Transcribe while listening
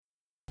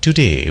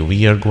Today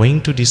we are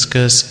going to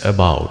discuss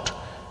about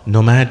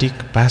nomadic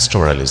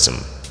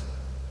pastoralism.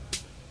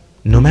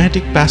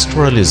 Nomadic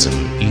pastoralism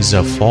is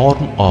a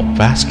form of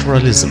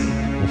pastoralism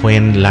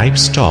when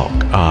livestock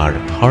are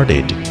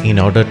herded in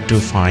order to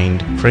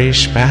find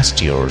fresh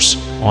pastures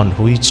on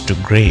which to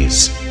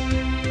graze.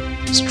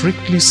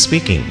 Strictly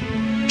speaking,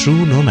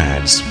 true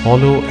nomads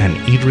follow an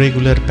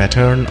irregular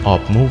pattern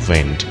of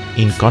movement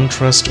in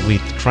contrast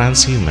with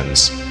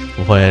transhumans,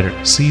 where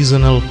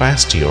seasonal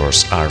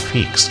pastures are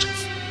fixed.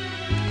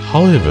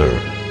 However,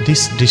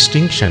 this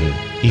distinction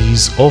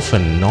is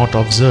often not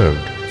observed,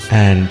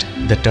 and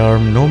the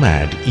term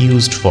nomad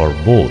used for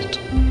both.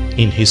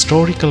 In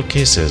historical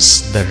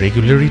cases, the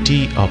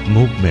regularity of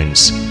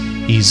movements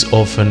is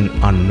often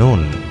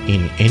unknown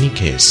in any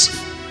case.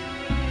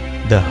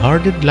 The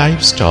herded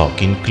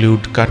livestock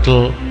include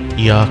cattle,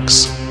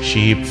 yaks,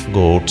 sheep,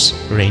 goats,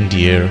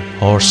 reindeer,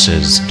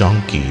 horses,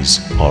 donkeys,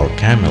 or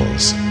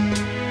camels.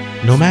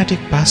 Nomadic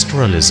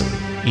pastoralism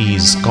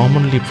is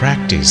commonly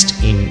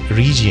practiced in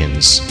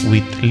regions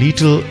with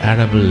little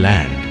arable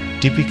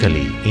land,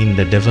 typically in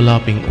the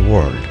developing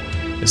world,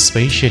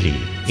 especially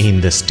in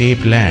the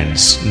steppe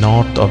lands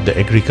north of the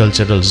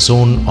agricultural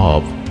zone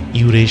of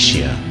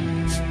Eurasia.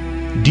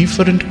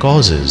 Different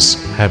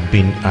causes have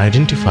been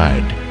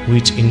identified,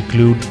 which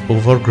include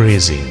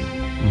overgrazing,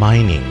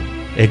 mining,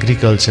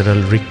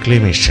 agricultural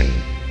reclamation,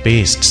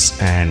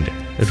 pests and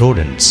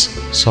rodents,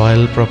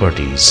 soil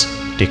properties,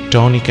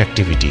 tectonic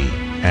activity,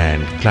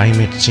 and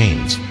climate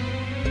change.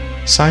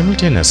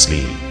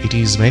 Simultaneously, it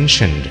is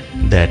mentioned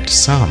that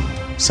some,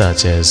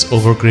 such as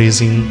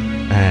overgrazing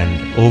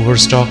and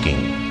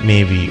overstocking,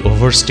 may be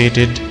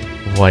overstated,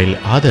 while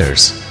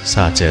others,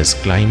 such as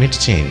climate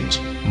change,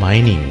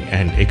 mining,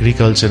 and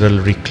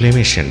agricultural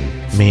reclamation,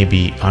 may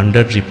be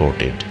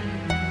underreported.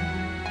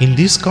 In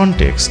this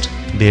context,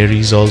 there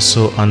is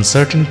also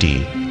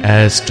uncertainty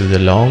as to the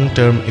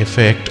long-term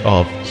effect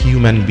of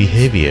human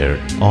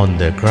behavior on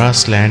the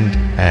grassland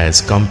as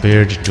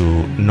compared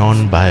to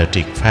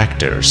non-biotic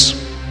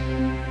factors.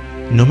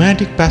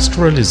 Nomadic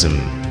pastoralism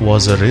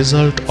was a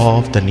result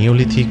of the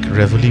Neolithic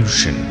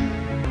Revolution.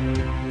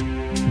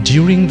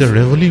 During the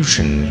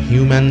revolution,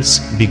 humans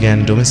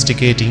began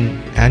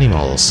domesticating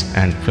animals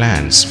and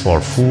plants for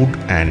food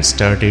and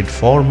started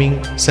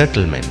forming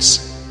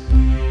settlements.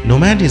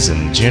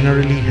 Nomadism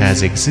generally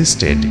has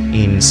existed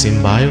in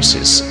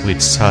symbiosis with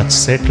such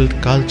settled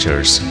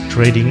cultures,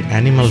 trading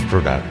animal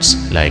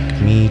products like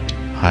meat,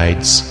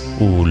 hides,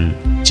 wool,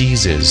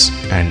 cheeses,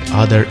 and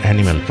other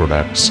animal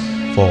products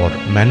for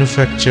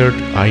manufactured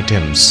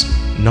items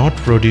not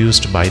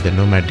produced by the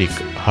nomadic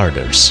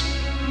herders.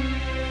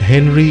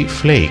 Henry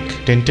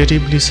Flake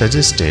tentatively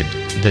suggested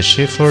the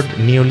shepherd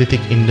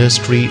Neolithic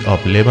industry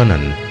of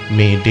Lebanon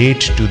may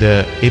date to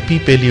the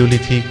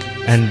Epipaleolithic,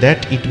 and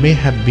that it may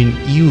have been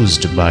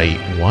used by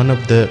one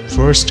of the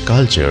first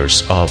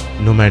cultures of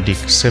nomadic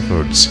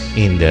shepherds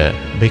in the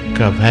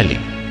Bekaa Valley.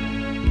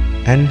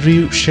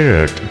 Andrew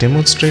Sherratt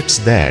demonstrates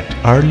that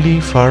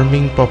early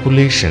farming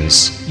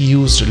populations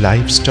used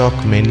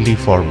livestock mainly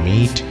for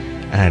meat,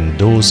 and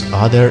those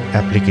other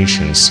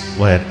applications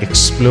were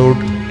explored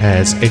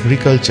as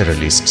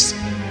agriculturalists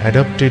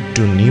adapted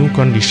to new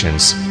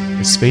conditions,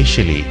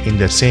 especially in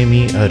the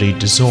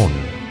semi-arid zone.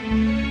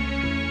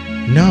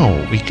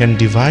 Now we can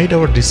divide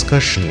our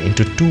discussion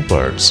into two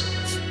parts: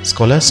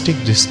 scholastic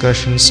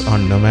discussions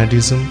on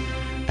nomadism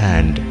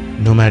and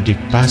nomadic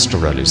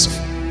pastoralism.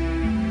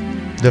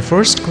 The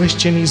first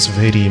question is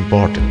very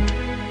important.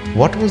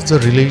 What was the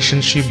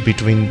relationship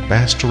between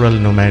pastoral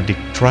nomadic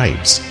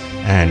tribes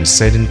and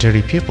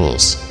sedentary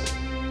peoples?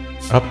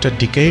 After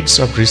decades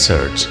of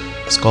research,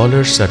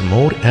 scholars are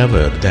more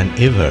aware than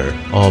ever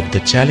of the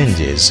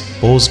challenges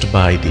posed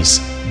by this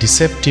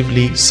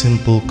deceptively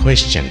simple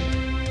question.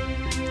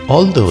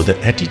 Although the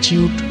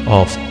attitude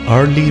of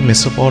early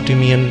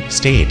Mesopotamian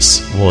states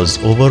was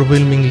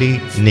overwhelmingly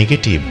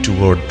negative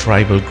toward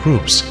tribal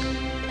groups,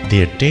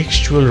 their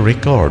textual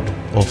record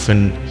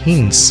often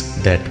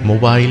hints that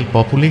mobile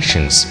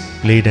populations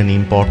played an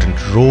important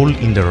role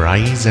in the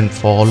rise and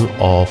fall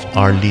of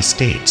early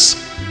states.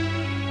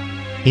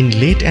 In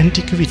late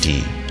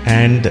antiquity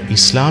and the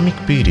Islamic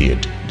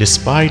period,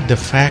 despite the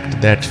fact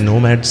that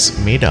nomads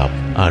made up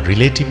a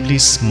relatively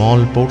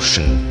small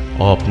portion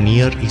of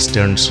Near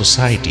Eastern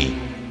society,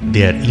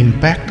 their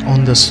impact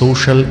on the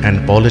social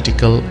and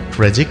political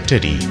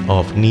trajectory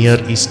of Near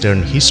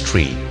Eastern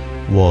history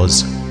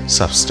was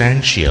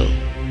substantial.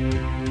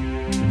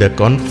 The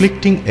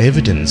conflicting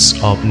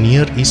evidence of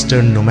Near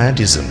Eastern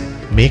nomadism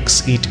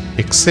makes it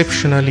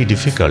exceptionally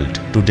difficult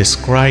to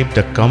describe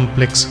the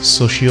complex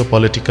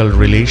socio-political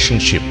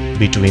relationship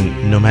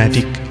between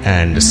nomadic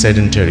and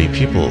sedentary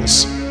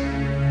peoples.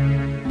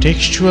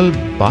 Textual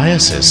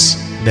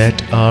biases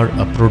that are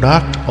a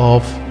product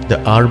of the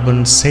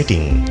urban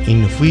setting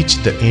in which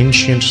the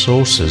ancient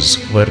sources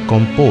were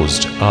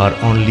composed are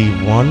only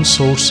one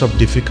source of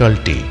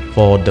difficulty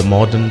for the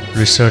modern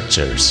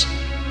researchers.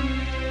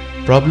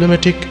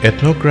 problematic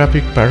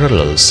ethnographic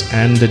parallels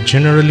and the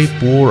generally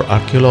poor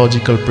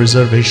archaeological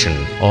preservation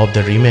of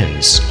the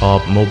remains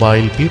of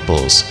mobile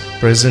peoples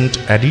present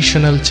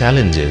additional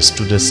challenges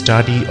to the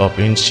study of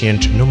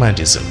ancient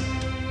nomadism.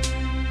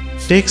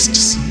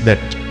 Texts that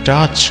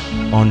touch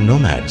on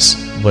nomads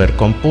were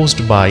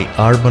composed by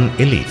urban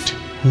elite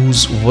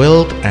whose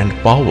wealth and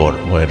power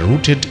were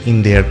rooted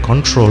in their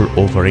control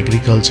over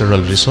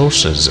agricultural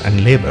resources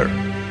and labor.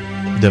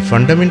 The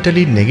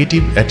fundamentally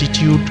negative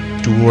attitude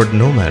toward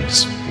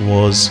nomads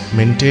was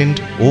maintained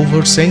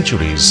over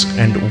centuries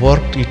and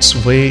worked its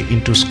way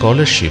into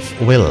scholarship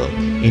well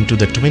into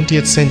the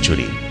 20th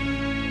century.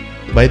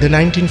 By the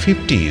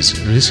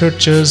 1950s,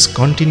 researchers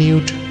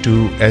continued to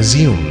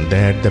assume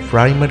that the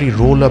primary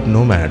role of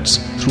nomads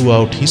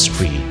throughout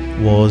history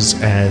was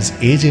as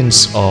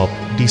agents of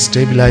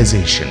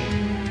destabilization.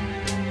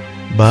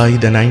 By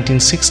the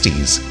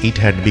 1960s, it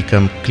had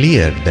become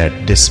clear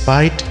that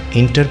despite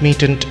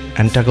intermittent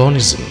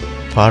antagonism,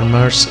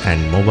 farmers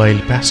and mobile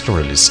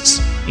pastoralists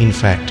in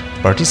fact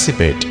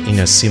participate in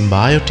a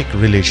symbiotic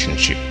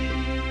relationship.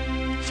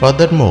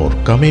 Furthermore,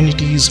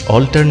 communities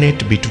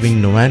alternate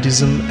between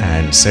nomadism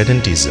and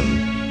sedentism,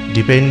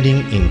 depending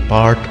in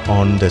part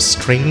on the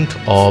strength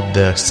of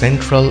the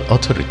central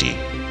authority.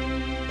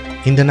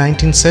 In the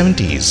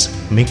 1970s,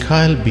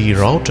 Mikhail B.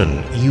 Rauten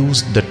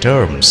used the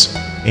terms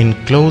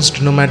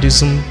enclosed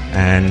nomadism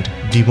and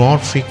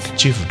dimorphic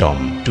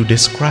chiefdom to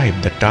describe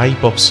the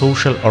type of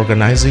social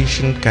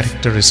organization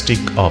characteristic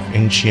of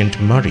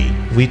ancient Mari,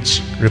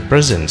 which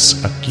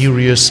represents a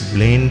curious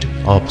blend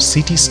of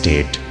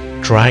city-state,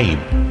 tribe,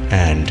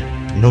 and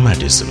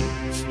nomadism.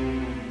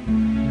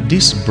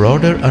 This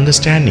broader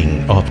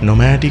understanding of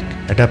nomadic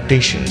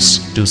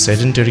adaptations to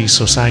sedentary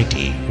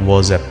society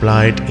was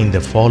applied in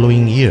the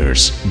following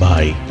years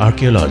by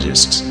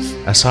archaeologists,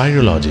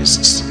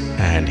 Assyriologists,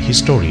 and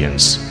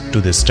historians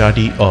to the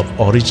study of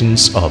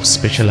origins of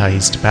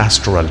specialized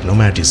pastoral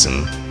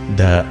nomadism,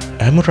 the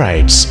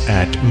Amorites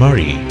at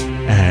Mari,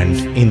 and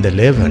in the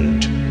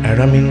Levant,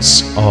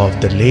 Arameans of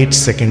the late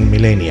 2nd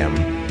millennium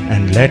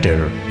and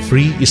later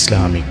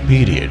pre-Islamic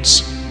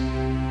periods.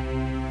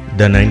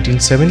 The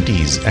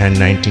 1970s and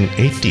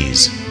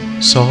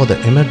 1980s saw the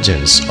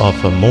emergence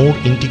of a more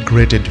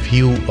integrated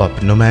view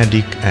of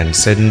nomadic and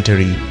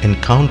sedentary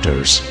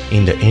encounters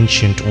in the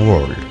ancient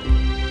world.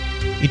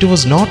 It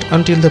was not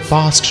until the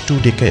past 2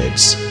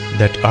 decades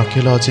that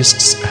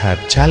archaeologists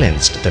have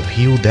challenged the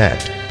view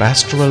that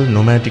pastoral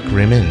nomadic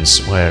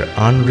remains were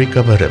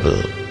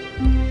unrecoverable.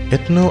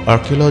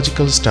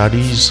 Ethno-archaeological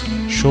studies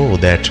show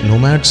that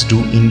nomads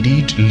do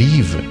indeed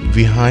leave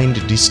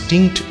behind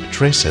distinct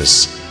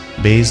traces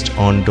based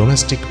on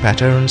domestic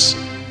patterns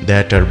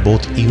that are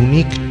both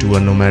unique to a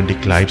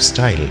nomadic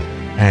lifestyle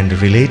and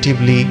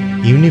relatively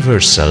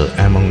universal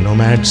among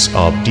nomads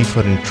of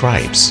different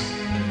tribes.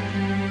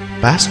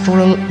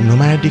 Pastoral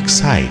nomadic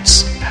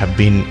sites have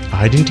been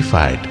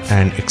identified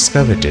and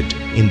excavated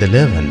in the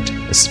Levant,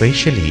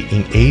 especially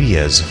in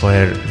areas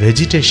where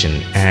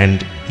vegetation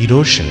and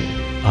erosion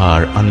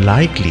are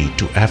unlikely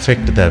to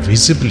affect the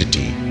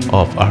visibility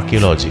of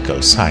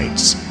archaeological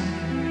sites.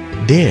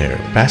 There,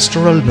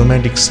 pastoral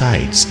nomadic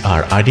sites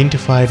are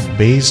identified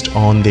based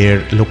on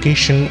their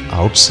location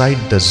outside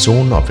the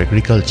zone of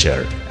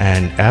agriculture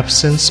and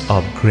absence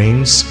of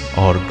grains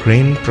or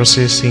grain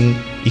processing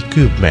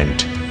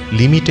equipment,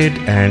 limited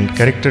and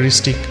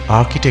characteristic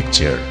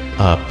architecture,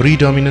 a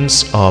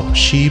predominance of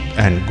sheep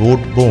and goat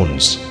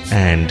bones,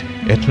 and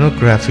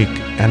ethnographic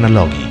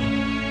analogy.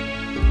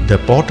 The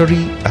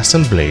pottery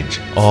assemblage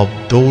of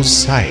those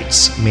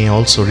sites may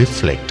also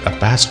reflect a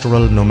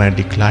pastoral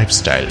nomadic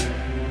lifestyle.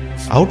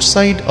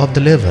 Outside of the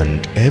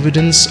Levant,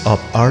 evidence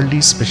of early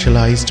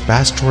specialized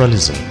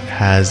pastoralism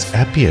has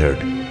appeared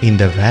in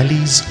the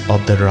valleys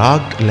of the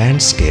rugged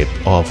landscape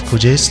of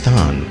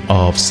Khuzestan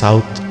of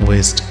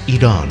southwest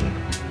Iran.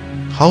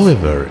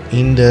 However,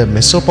 in the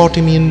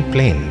Mesopotamian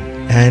plain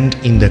and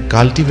in the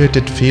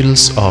cultivated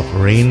fields of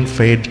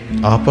rain-fed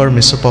Upper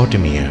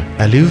Mesopotamia,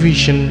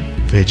 alluviation,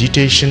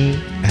 vegetation,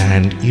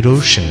 and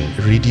erosion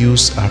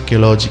reduce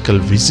archaeological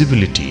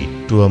visibility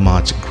to a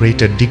much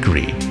greater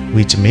degree,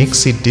 which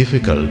makes it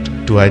difficult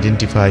to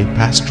identify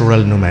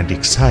pastoral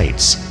nomadic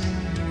sites.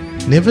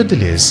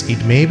 Nevertheless,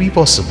 it may be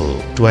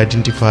possible to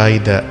identify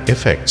the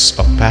effects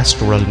of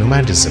pastoral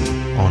nomadism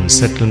on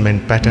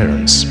settlement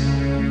patterns.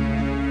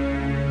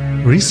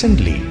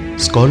 Recently,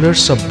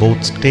 scholars of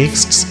both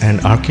texts and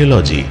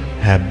archaeology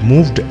have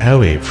moved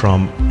away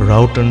from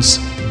Rauten's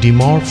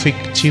dimorphic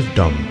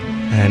chiefdom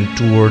and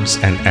towards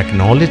an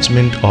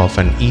acknowledgement of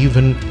an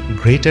even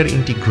greater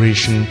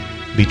integration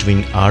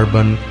between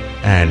urban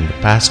and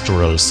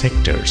pastoral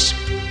sectors.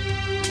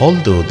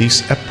 Although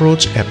this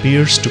approach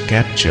appears to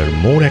capture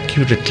more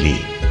accurately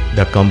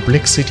the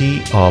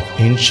complexity of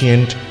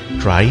ancient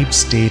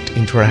tribe-state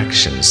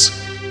interactions,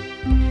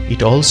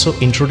 it also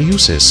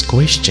introduces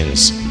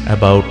questions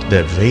about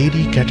the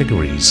very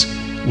categories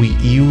we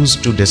use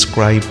to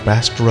describe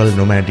pastoral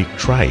nomadic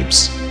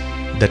tribes.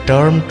 The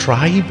term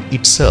tribe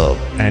itself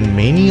and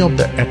many of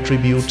the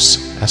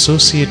attributes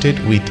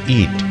associated with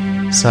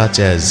it such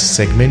as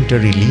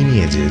segmentary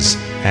lineages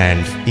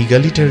and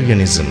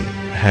egalitarianism,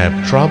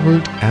 have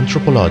troubled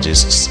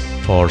anthropologists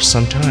for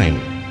some time.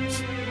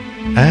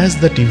 As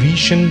the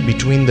division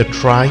between the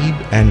tribe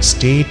and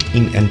state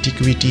in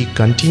antiquity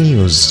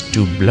continues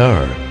to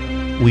blur,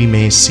 we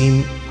may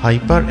seem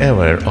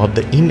hyper-aware of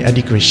the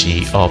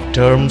inadequacy of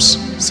terms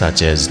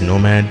such as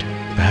nomad,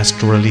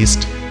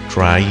 pastoralist,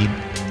 tribe,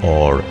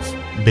 or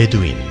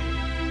Bedouin.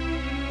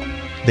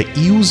 The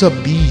use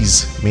of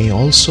these may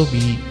also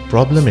be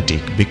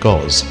problematic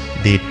because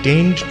they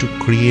tend to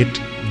create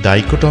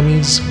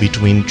dichotomies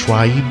between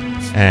tribe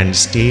and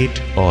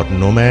state or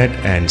nomad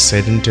and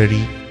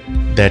sedentary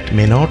that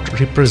may not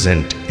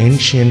represent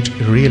ancient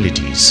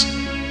realities.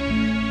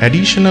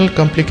 Additional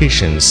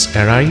complications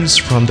arise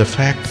from the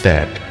fact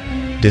that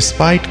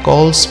despite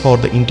calls for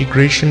the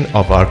integration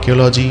of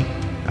archaeology,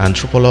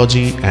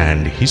 anthropology,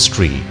 and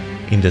history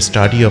in the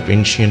study of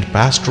ancient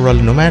pastoral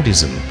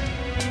nomadism,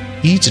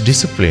 each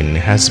discipline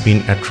has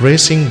been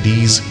addressing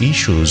these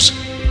issues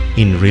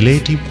in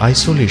relative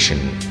isolation.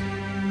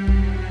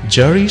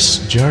 Joris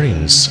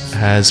Jarins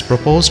has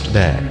proposed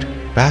that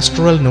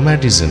pastoral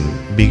nomadism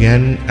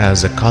began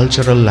as a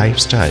cultural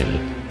lifestyle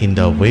in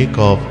the wake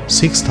of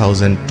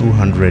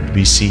 6200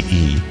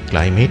 BCE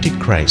climatic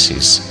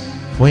crisis,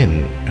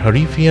 when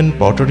Harifian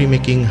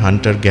pottery-making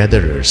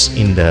hunter-gatherers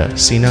in the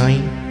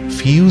Sinai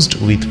fused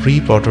with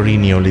pre-pottery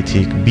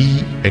Neolithic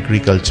bee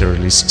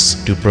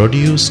agriculturalists to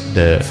produce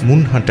the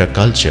Munhata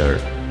culture,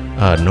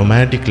 a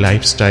nomadic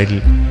lifestyle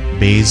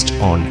based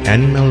on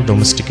animal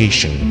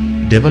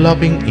domestication,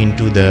 developing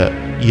into the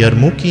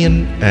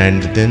Yarmouktian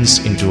and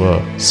thence into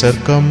a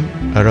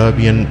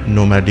circum-Arabian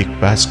nomadic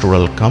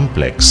pastoral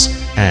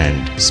complex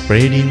and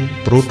spreading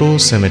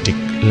Proto-Semitic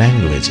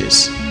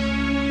languages.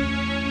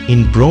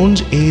 In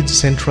Bronze Age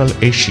Central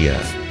Asia,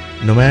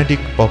 nomadic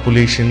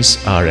populations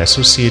are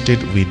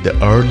associated with the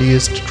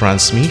earliest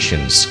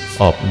transmissions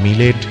of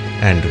millet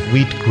and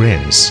wheat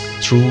grains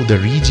through the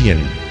region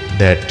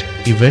that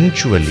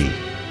eventually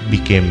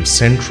became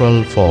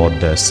central for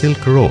the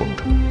Silk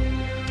Road.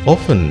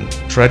 Often,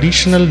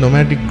 traditional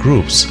nomadic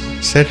groups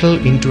settle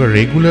into a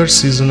regular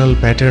seasonal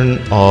pattern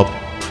of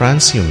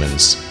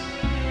transhumance.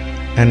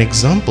 An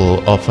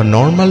example of a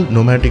normal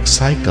nomadic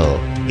cycle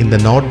in the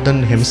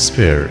northern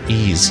hemisphere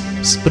is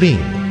spring,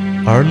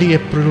 early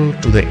April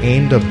to the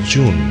end of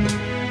June,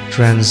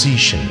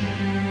 transition;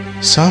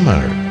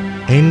 summer,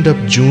 end of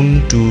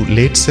June to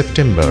late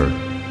September,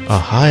 a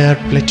higher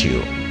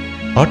plateau;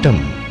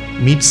 autumn,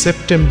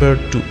 mid-September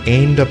to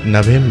end of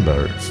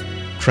November,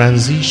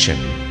 transition;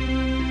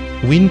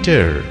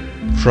 winter,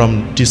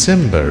 from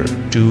December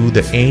to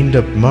the end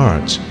of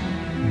March,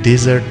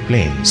 desert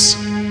plains.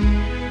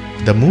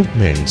 The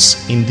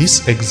movements in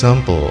this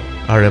example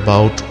are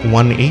about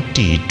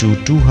 180 to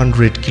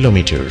 200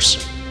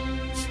 kilometers.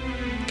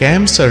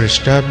 Camps are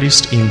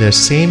established in the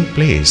same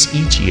place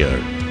each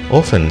year.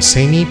 Often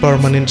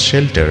semi-permanent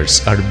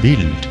shelters are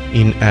built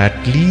in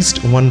at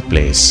least one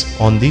place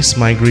on this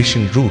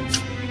migration route.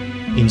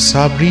 In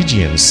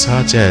sub-regions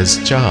such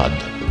as Chad,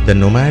 the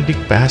nomadic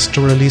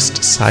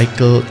pastoralist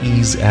cycle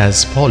is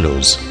as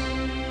follows.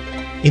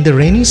 In the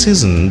rainy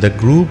season, the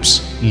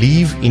groups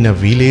live in a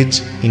village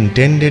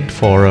intended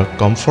for a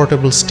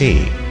comfortable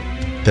stay.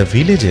 The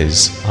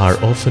villages are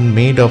often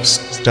made of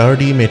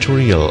sturdy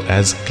material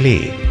as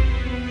clay.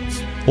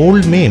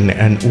 Old men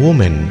and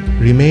women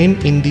remain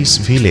in this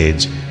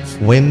village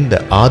when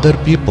the other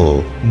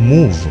people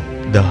move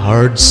the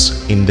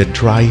herds in the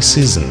dry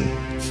season.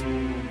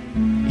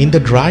 In the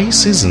dry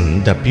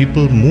season, the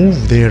people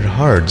move their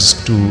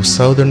herds to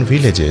southern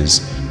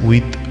villages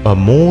with a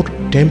more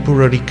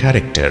temporary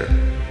character.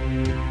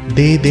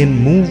 They then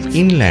move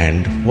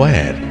inland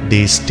where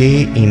they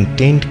stay in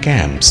tent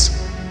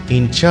camps.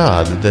 In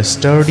Chad, the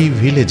sturdy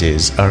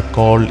villages are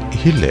called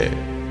hille.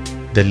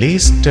 The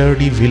less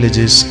sturdy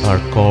villages are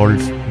called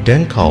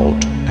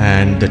denkaut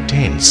and the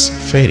tents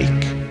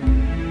ferik.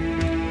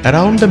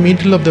 Around the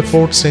middle of the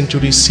 4th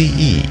century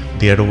CE,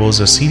 there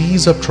was a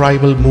series of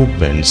tribal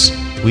movements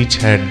which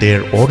had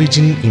their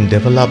origin in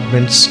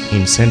developments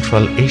in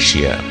Central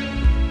Asia.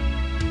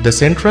 The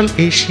Central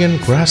Asian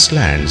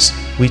grasslands,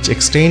 which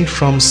extend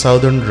from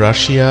southern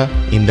Russia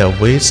in the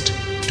west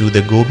to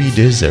the Gobi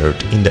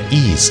Desert in the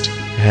east,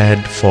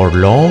 had for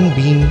long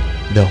been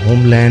the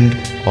homeland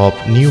of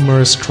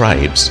numerous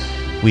tribes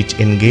which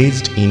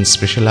engaged in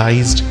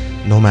specialized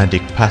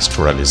nomadic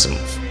pastoralism.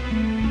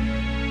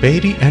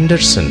 Perry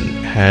Anderson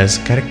has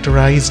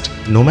characterized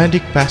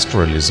nomadic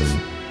pastoralism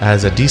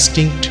as a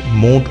distinct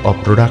mode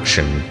of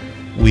production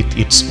with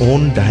its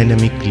own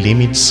dynamic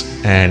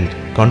limits and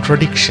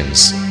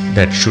contradictions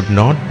that should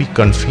not be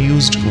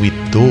confused with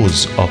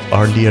those of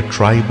earlier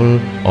tribal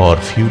or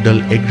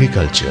feudal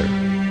agriculture.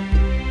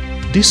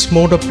 This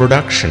mode of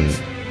production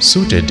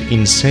suited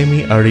in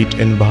semi-arid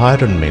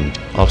environment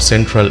of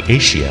Central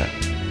Asia.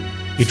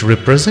 It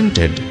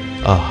represented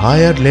a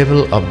higher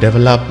level of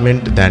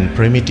development than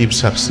primitive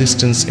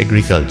subsistence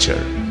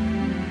agriculture.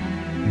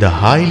 The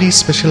highly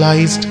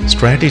specialized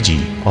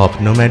strategy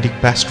of nomadic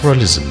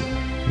pastoralism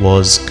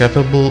was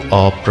capable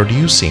of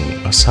producing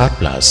a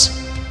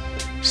surplus.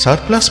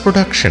 Surplus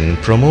production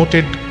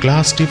promoted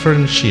class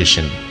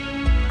differentiation.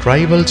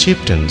 Tribal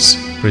chieftains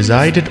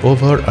presided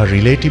over a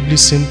relatively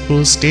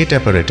simple state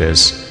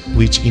apparatus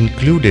which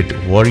included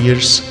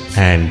warriors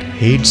and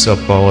heads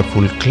of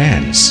powerful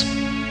clans.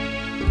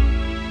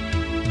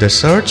 The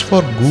search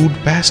for good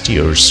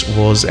pastures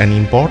was an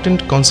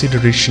important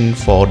consideration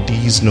for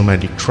these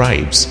nomadic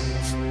tribes.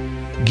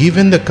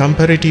 Given the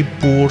comparative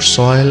poor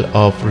soil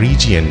of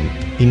region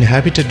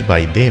inhabited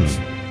by them,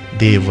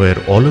 they were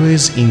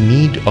always in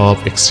need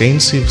of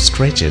extensive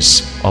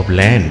stretches of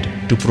land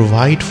to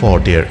provide for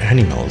their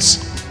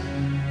animals.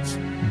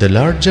 The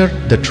larger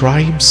the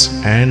tribes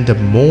and the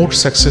more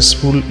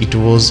successful it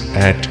was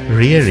at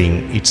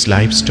rearing its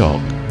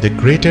livestock, the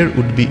greater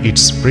would be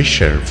its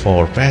pressure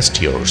for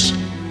pastures.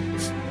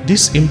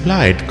 This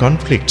implied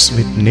conflicts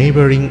with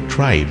neighboring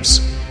tribes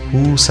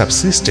who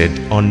subsisted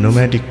on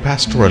nomadic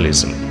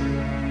pastoralism.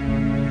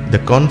 The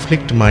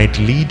conflict might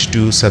lead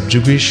to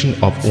subjugation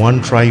of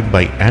one tribe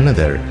by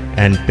another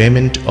and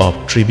payment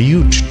of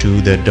tribute to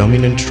the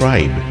dominant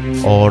tribe,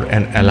 or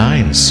an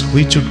alliance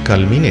which would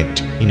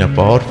culminate in a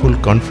powerful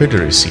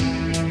confederacy.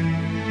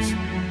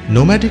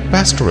 Nomadic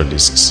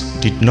pastoralists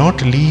did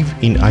not live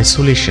in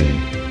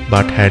isolation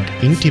but had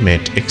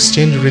intimate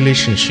exchange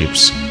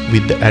relationships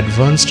with the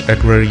advanced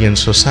agrarian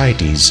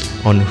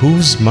societies on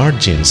whose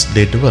margins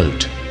they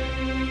dwelt.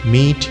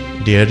 Meat,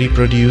 dairy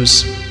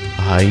produce,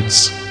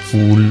 hides,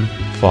 wool,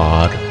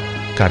 fur,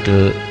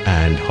 cattle,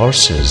 and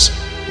horses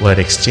were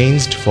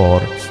exchanged for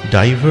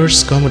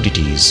diverse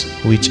commodities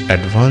which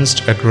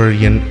advanced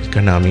agrarian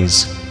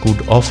economies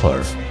could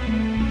offer.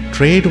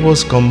 Trade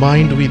was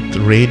combined with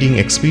raiding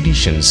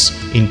expeditions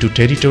into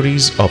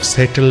territories of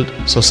settled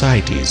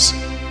societies.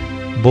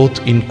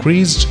 Both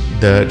increased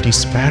the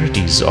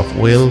disparities of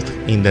wealth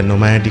in the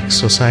nomadic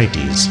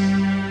societies.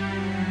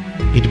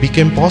 It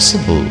became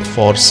possible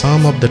for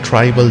some of the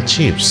tribal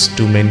chiefs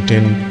to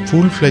maintain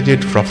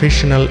full-fledged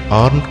professional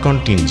armed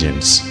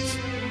contingents.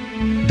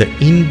 The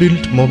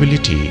inbuilt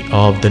mobility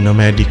of the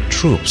nomadic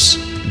troops,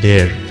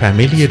 their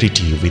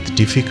familiarity with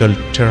difficult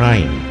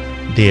terrain,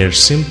 their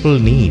simple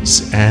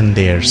needs, and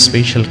their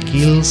special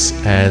skills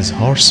as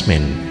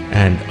horsemen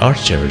and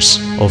archers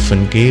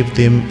often gave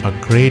them a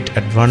great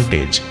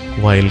advantage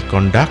while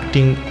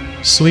conducting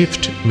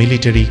swift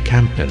military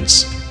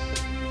campaigns.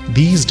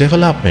 These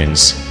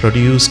developments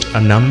produced a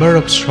number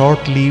of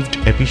short-lived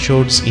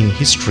episodes in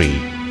history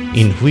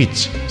in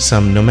which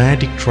some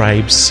nomadic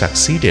tribes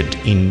succeeded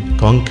in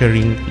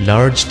conquering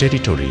large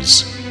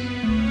territories.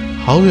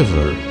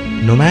 However,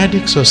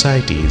 nomadic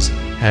societies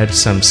had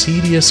some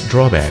serious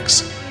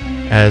drawbacks,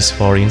 as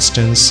for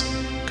instance,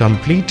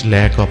 complete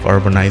lack of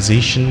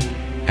urbanization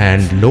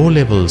and low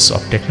levels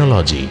of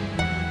technology,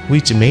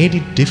 which made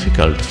it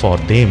difficult for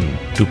them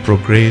to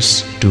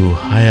progress to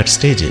higher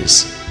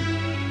stages.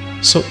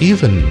 So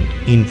even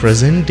in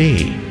present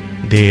day,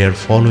 they are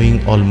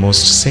following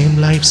almost same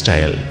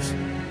lifestyle.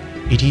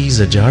 It is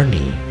a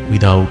journey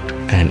without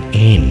an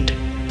end.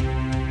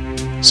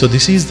 So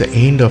this is the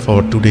end of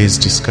our today's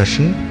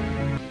discussion.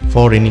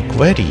 For any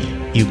query,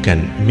 you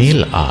can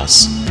mail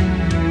us.